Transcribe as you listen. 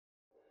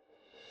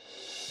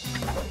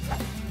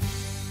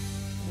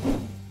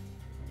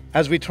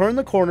As we turn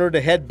the corner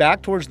to head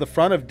back towards the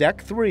front of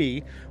Deck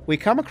 3, we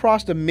come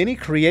across a mini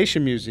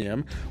creation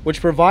museum which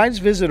provides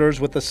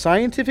visitors with a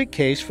scientific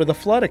case for the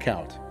flood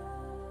account.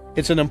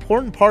 It's an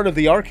important part of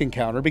the Ark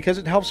Encounter because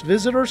it helps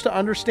visitors to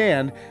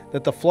understand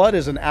that the flood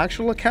is an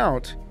actual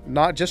account,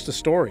 not just a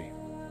story.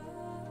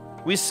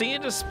 We see a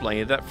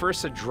display that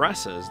first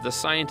addresses the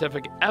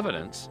scientific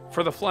evidence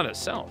for the flood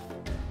itself.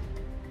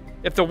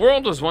 If the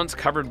world was once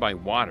covered by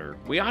water,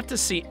 we ought to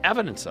see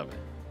evidence of it,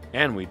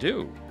 and we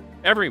do,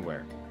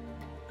 everywhere.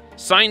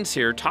 Signs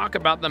here talk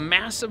about the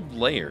massive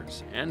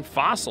layers and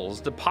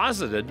fossils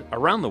deposited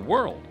around the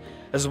world,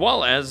 as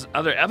well as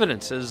other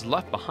evidences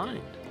left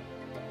behind.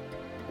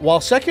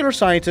 While secular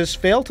scientists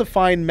fail to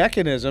find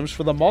mechanisms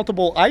for the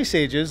multiple ice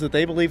ages that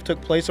they believe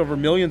took place over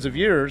millions of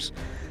years,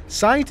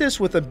 scientists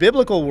with a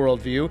biblical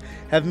worldview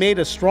have made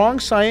a strong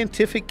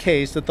scientific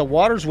case that the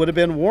waters would have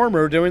been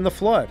warmer during the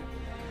flood.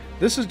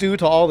 This is due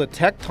to all the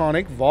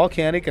tectonic,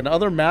 volcanic, and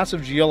other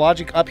massive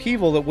geologic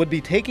upheaval that would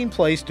be taking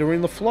place during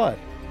the flood.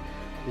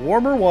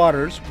 Warmer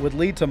waters would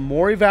lead to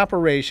more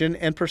evaporation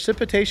and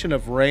precipitation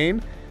of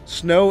rain,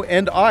 snow,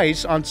 and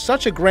ice on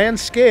such a grand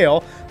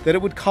scale that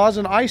it would cause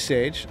an ice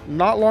age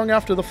not long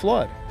after the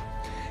flood.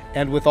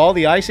 And with all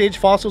the ice age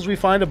fossils we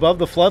find above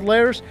the flood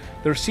layers,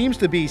 there seems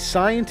to be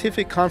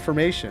scientific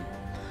confirmation.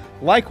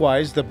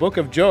 Likewise, the book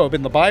of Job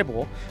in the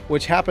Bible,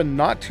 which happened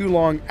not too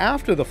long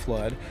after the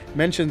flood,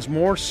 mentions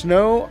more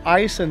snow,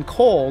 ice, and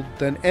cold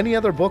than any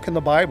other book in the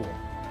Bible.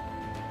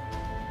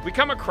 We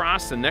come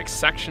across the next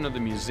section of the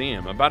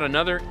museum about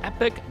another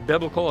epic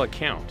biblical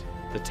account,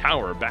 the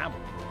Tower of Babel.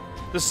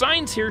 The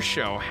signs here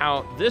show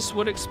how this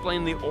would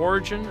explain the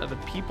origin of the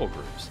people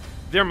groups,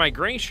 their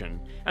migration,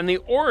 and the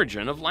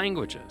origin of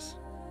languages.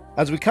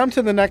 As we come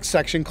to the next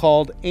section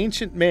called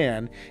Ancient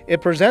Man,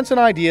 it presents an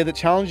idea that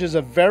challenges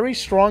a very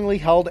strongly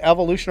held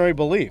evolutionary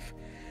belief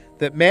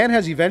that man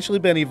has eventually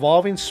been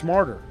evolving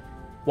smarter.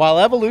 While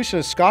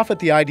evolutionists scoff at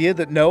the idea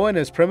that Noah and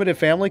his primitive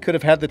family could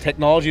have had the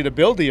technology to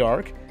build the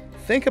ark,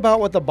 think about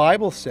what the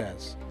Bible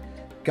says.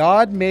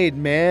 God made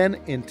man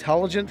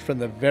intelligent from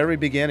the very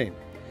beginning,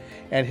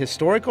 and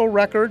historical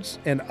records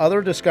and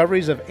other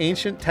discoveries of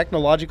ancient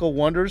technological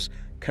wonders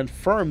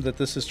confirm that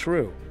this is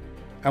true.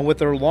 And with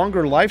their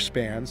longer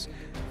lifespans,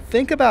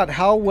 think about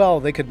how well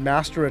they could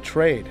master a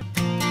trade.